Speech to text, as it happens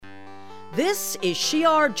This is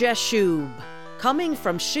Shear Jeshub, coming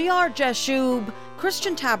from Shear Jeshub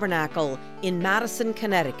Christian Tabernacle in Madison,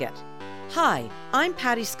 Connecticut. Hi, I'm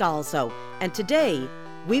Patty Scalzo, and today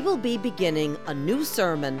we will be beginning a new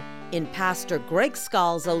sermon in Pastor Greg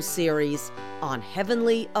Scalzo's series on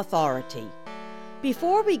heavenly authority.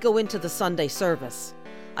 Before we go into the Sunday service,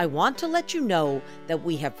 I want to let you know that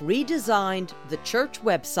we have redesigned the church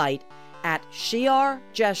website at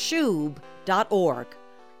shearjeshub.org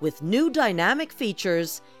with new dynamic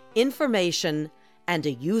features, information, and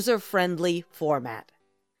a user-friendly format.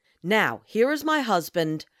 Now, here is my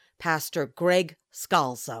husband, Pastor Greg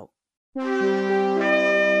Scalzo.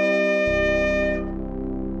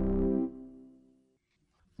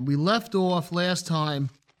 We left off last time,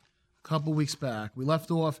 a couple weeks back, we left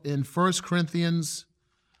off in 1 Corinthians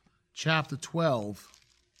chapter 12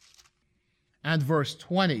 and verse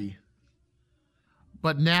 20.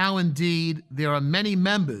 But now indeed there are many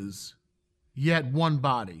members, yet one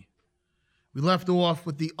body. We left off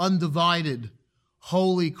with the undivided,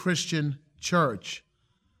 holy Christian church,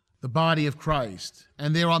 the body of Christ.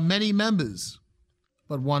 And there are many members,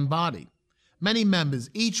 but one body. Many members,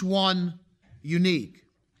 each one unique.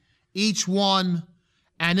 Each one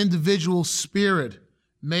an individual spirit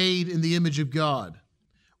made in the image of God,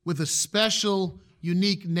 with a special,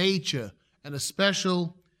 unique nature and a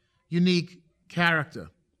special, unique character.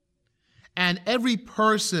 And every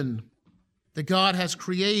person that God has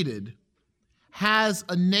created has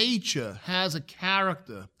a nature, has a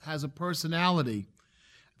character, has a personality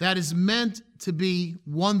that is meant to be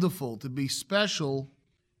wonderful, to be special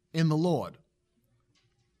in the Lord.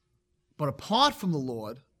 But apart from the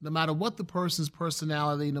Lord, no matter what the person's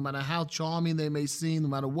personality, no matter how charming they may seem, no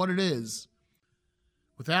matter what it is,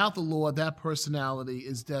 without the Lord, that personality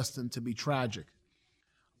is destined to be tragic.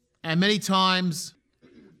 And many times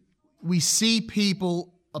we see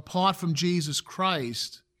people apart from Jesus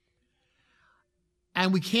Christ,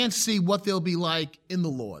 and we can't see what they'll be like in the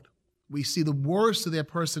Lord. We see the worst of their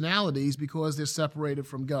personalities because they're separated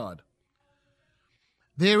from God.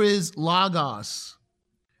 There is Logos.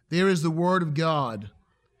 There is the Word of God.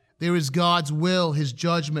 There is God's will, His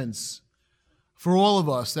judgments for all of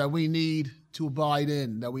us that we need to abide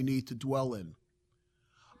in, that we need to dwell in.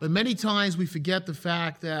 But many times we forget the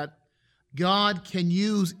fact that God can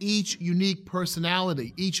use each unique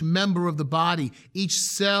personality, each member of the body, each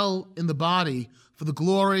cell in the body for the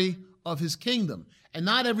glory of His kingdom. And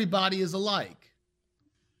not everybody is alike.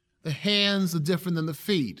 The hands are different than the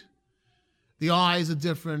feet. The eyes are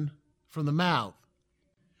different from the mouth.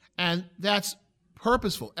 And that's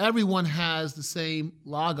purposeful. Everyone has the same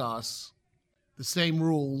logos, the same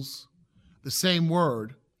rules, the same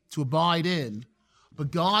word to abide in, but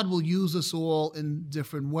God will use us all in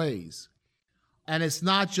different ways. And it's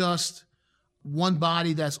not just one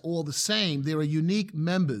body that's all the same. There are unique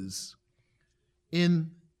members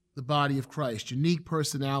in the body of Christ, unique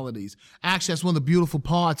personalities. Actually, that's one of the beautiful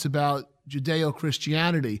parts about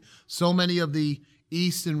Judeo-Christianity. So many of the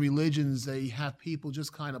Eastern religions, they have people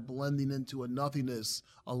just kind of blending into a nothingness,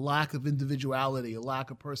 a lack of individuality, a lack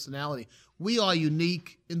of personality. We are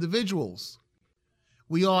unique individuals.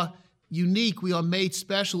 We are unique. We are made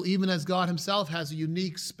special, even as God Himself has a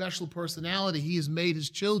unique, special personality. He has made His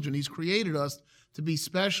children. He's created us to be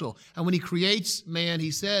special. And when He creates man,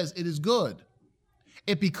 He says, it is good.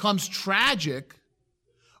 It becomes tragic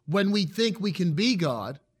when we think we can be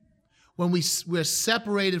God, when we're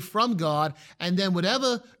separated from God, and then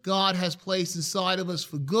whatever God has placed inside of us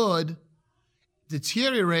for good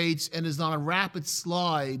deteriorates and is on a rapid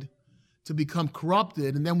slide to become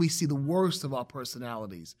corrupted, and then we see the worst of our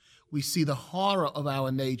personalities. We see the horror of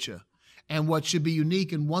our nature, and what should be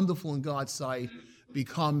unique and wonderful in God's sight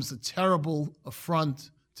becomes a terrible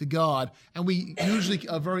affront to God. And we usually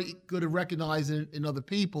are very good at recognizing it in other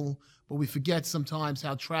people, but we forget sometimes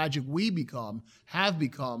how tragic we have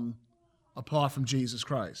become, apart from Jesus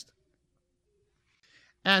Christ.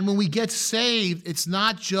 And when we get saved, it's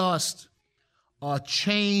not just a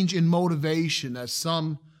change in motivation, as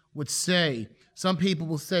some would say. Some people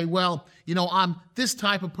will say, well, I'm this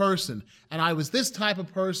type of person, and I was this type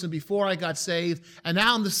of person before I got saved, and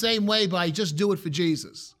now I'm the same way, but I just do it for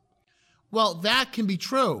Jesus. Well, that can be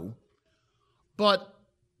true, but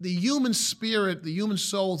the human spirit, the human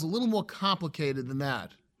soul is a little more complicated than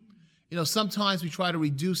that. Sometimes we try to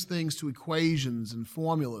reduce things to equations and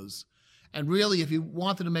formulas. And really, if you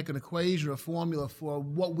wanted to make an equation or a formula for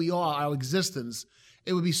what we are, our existence,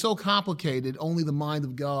 it would be so complicated, only the mind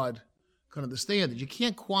of God can understand it. You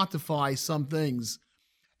can't quantify some things.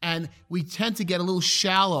 And we tend to get a little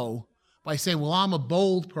shallow by saying, well, I'm a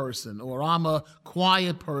bold person, or I'm a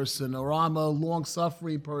quiet person, or I'm a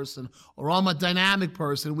long-suffering person, or I'm a dynamic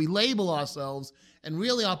person. We label ourselves, and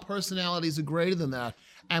really our personalities are greater than that.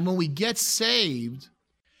 And when we get saved,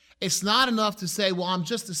 it's not enough to say, well, I'm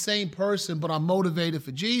just the same person, but I'm motivated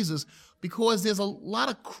for Jesus, because there's a lot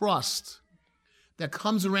of crust that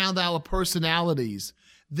comes around our personalities,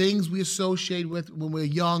 things we associate with when we're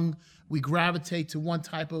young. We gravitate to one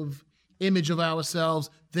type of image of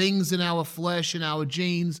ourselves, things in our flesh and our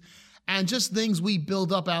genes, and just things we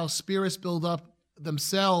build up, our spirits build up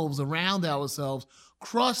themselves around ourselves,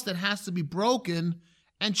 crust that has to be broken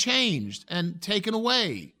and changed and taken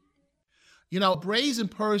away. You know, a brazen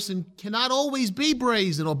person cannot always be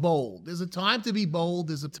brazen or bold. There's a time to be bold,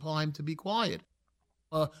 there's a time to be quiet.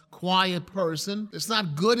 A quiet person, it's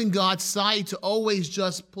not good in God's sight to always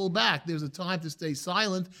just pull back. There's a time to stay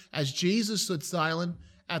silent, as Jesus stood silent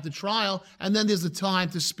at the trial, and then there's a time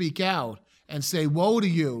to speak out and say, woe to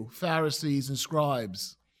you, Pharisees and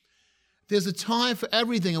scribes. There's a time for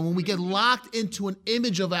everything, and when we get locked into an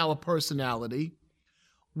image of our personality,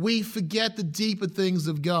 we forget the deeper things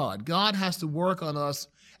of God. God has to work on us.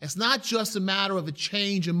 It's not just a matter of a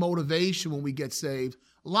change in motivation when we get saved.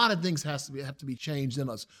 A lot of things have to be changed in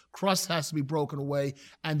us. Crust has to be broken away,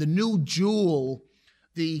 and the new jewel,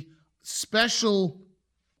 the special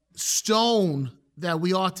stone that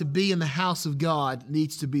we ought to be in the house of God,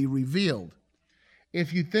 needs to be revealed.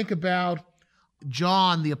 If you think about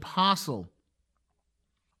John the Apostle,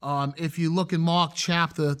 if you look in Mark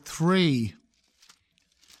chapter 3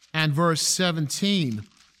 and verse 17,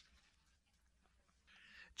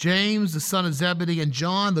 James, the son of Zebedee, and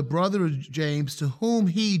John, the brother of James, to whom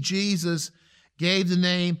he, Jesus, gave the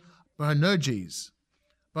name Boanerges.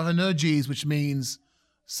 Boanerges, which means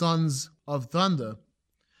sons of thunder.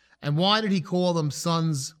 And why did he call them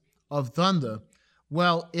sons of thunder?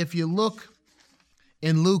 Well, if you look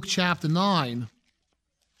in Luke chapter 9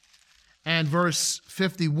 and verse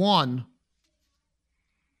 51,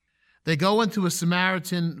 they go into a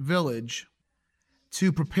Samaritan village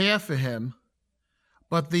to prepare for him,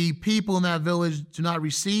 but the people in that village do not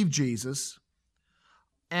receive Jesus.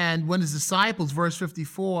 And when his disciples, verse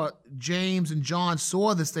 54, James and John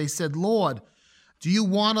saw this, they said, Lord, do you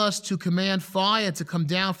want us to command fire to come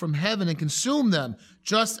down from heaven and consume them,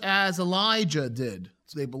 just as Elijah did?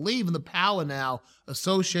 So they believe in the power now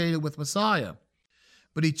associated with Messiah.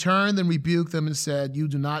 But he turned and rebuked them and said, you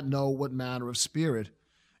do not know what manner of spirit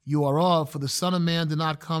you are of, for the Son of Man did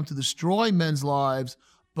not come to destroy men's lives,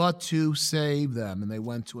 but to save them. And they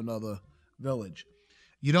went to another village.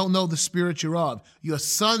 You don't know the spirit you're of. You're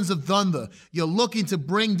sons of thunder. You're looking to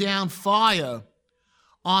bring down fire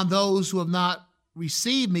on those who have not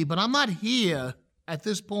received me, but I'm not here at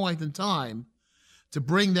this point in time to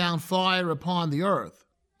bring down fire upon the earth.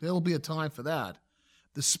 There will be a time for that.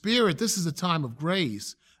 The Spirit, this is a time of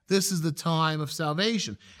grace. This is the time of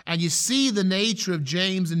salvation. And you see the nature of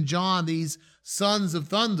James and John, these sons of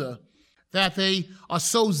thunder, that they are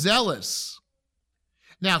so zealous.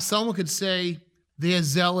 Now, someone could say they're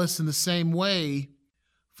zealous in the same way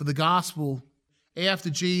for the gospel after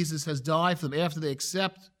Jesus has died for them, after they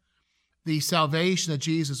accept the salvation that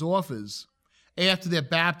Jesus offers, after they're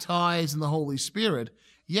baptized in the Holy Spirit.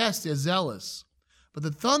 Yes, they're zealous. But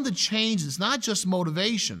the thunder changes, not just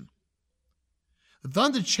motivation. The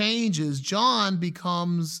thunder changes. John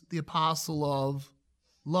becomes the apostle of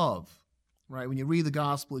love, right? When you read the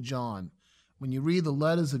Gospel of John, when you read the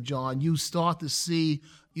letters of John, you start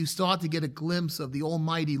to get a glimpse of the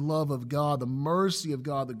almighty love of God, the mercy of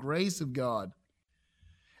God, the grace of God.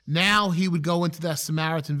 Now he would go into that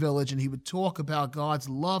Samaritan village and he would talk about God's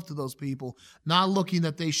love to those people, not looking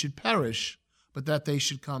that they should perish, but that they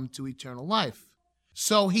should come to eternal life.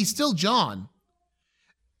 So he's still John.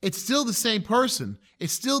 It's still the same person.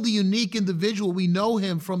 It's still the unique individual. We know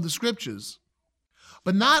him from the scriptures.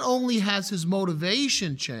 But not only has his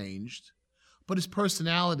motivation changed, but his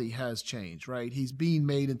personality has changed, right? He's being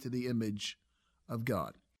made into the image of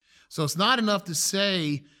God. So it's not enough to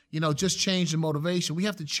say, just change the motivation. We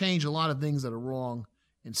have to change a lot of things that are wrong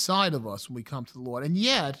inside of us when we come to the Lord. And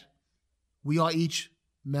yet, we are each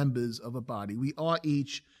members of a body. We are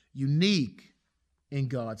each unique in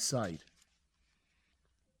God's sight.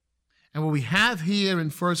 And what we have here in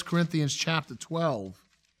 1 Corinthians chapter 12,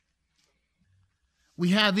 we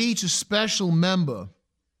have each a special member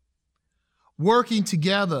working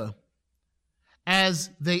together as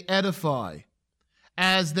they edify,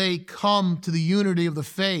 as they come to the unity of the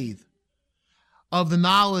faith, of the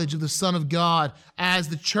knowledge of the Son of God, as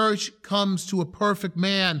the church comes to a perfect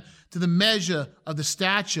man, to the measure of the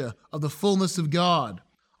stature of the fullness of God.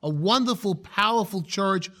 A wonderful, powerful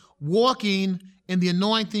church walking in the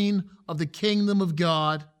anointing of the kingdom of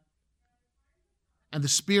God, and the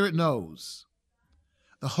Spirit knows.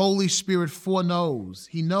 The Holy Spirit foreknows.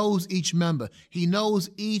 He knows each member. He knows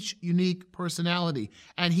each unique personality.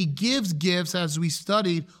 And he gives gifts, as we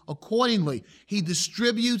studied, accordingly. He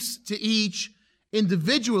distributes to each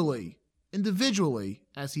individually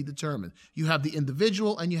as he determined. You have the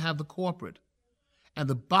individual and you have the corporate. And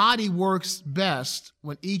the body works best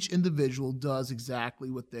when each individual does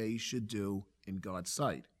exactly what they should do in God's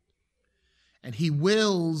sight. And he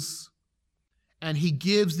wills and he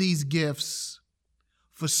gives these gifts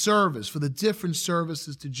for service, for the different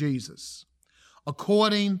services to Jesus,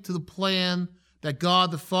 according to the plan that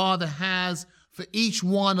God the Father has for each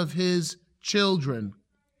one of his children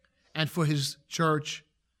and for his church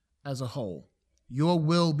as a whole. Your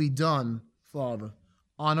will be done, Father,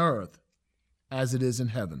 on earth as it is in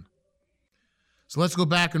heaven. So let's go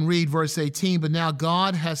back and read verse 18. But now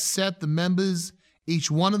God has set the members,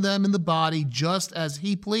 each one of them in the body, just as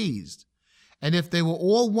he pleased. And if they were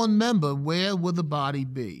all one member, where would the body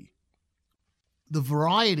be? The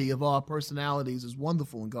variety of our personalities is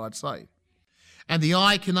wonderful in God's sight. And the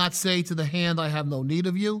eye cannot say to the hand, I have no need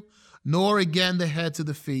of you, nor again the head to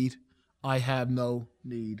the feet, I have no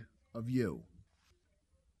need of you.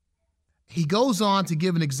 He goes on to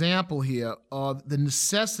give an example here of the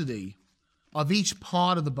necessity of each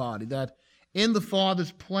part of the body, that in the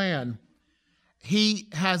Father's plan, he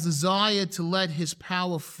has desired to let his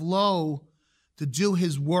power flow to do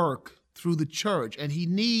his work through the church. And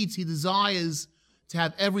he desires to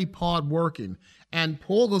have every part working. And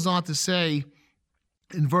Paul goes on to say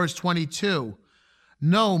in verse 22,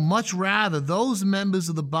 no, much rather, those members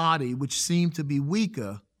of the body which seem to be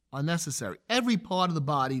weaker are necessary. Every part of the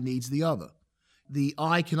body needs the other. The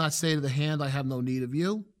eye cannot say to the hand, I have no need of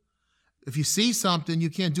you. If you see something, you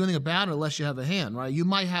can't do anything about it unless you have a hand, right? You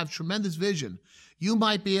might have tremendous vision. You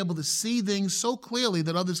might be able to see things so clearly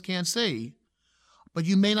that others can't see, but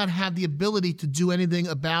you may not have the ability to do anything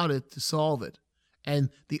about it to solve it. And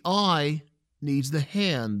the eye needs the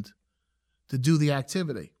hand to do the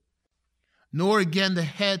activity. Nor again the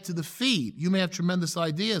head to the feet. You may have tremendous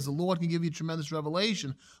ideas. The Lord can give you tremendous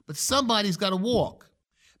revelation, but somebody's got to walk.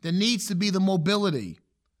 There needs to be the mobility.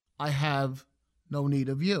 I have no need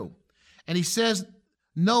of you. And he says,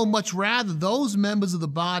 no, much rather, those members of the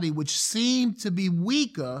body which seem to be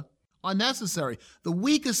weaker are necessary. The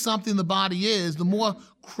weaker something the body is, the more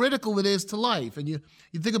critical it is to life. And you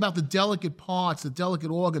think about the delicate parts, the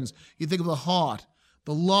delicate organs. You think of the heart,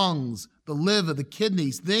 the lungs, the liver, the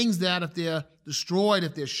kidneys, things that if they're destroyed,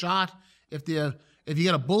 if they're shot, if you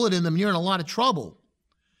get a bullet in them, you're in a lot of trouble.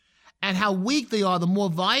 And how weak they are, the more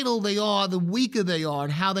vital they are, the weaker they are,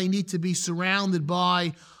 and how they need to be surrounded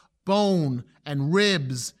by bone and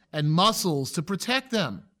ribs and muscles to protect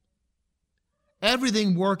them.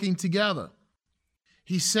 Everything working together.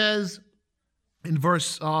 He says in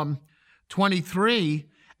verse 23,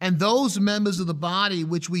 and those members of the body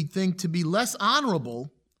which we think to be less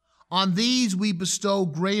honorable, on these we bestow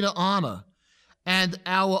greater honor, and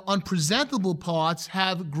our unpresentable parts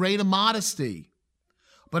have greater modesty,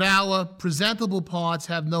 but our presentable parts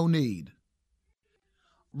have no need.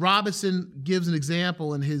 Robertson gives an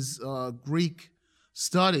example in his Greek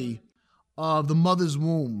study of the mother's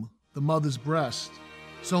womb, the mother's breast,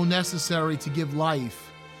 so necessary to give life,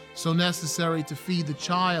 so necessary to feed the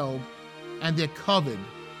child, and they're covered.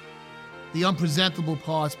 The unpresentable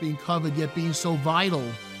parts being covered, yet being so vital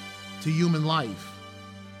to human life.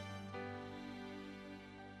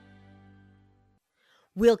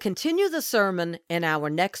 We'll continue the sermon in our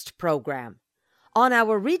next program. On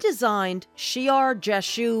our redesigned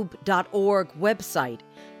shiarjeshub.org website,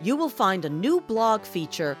 you will find a new blog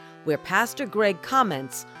feature where Pastor Greg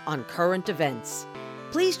comments on current events.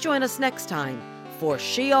 Please join us next time for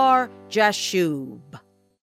Shiar Jeshub.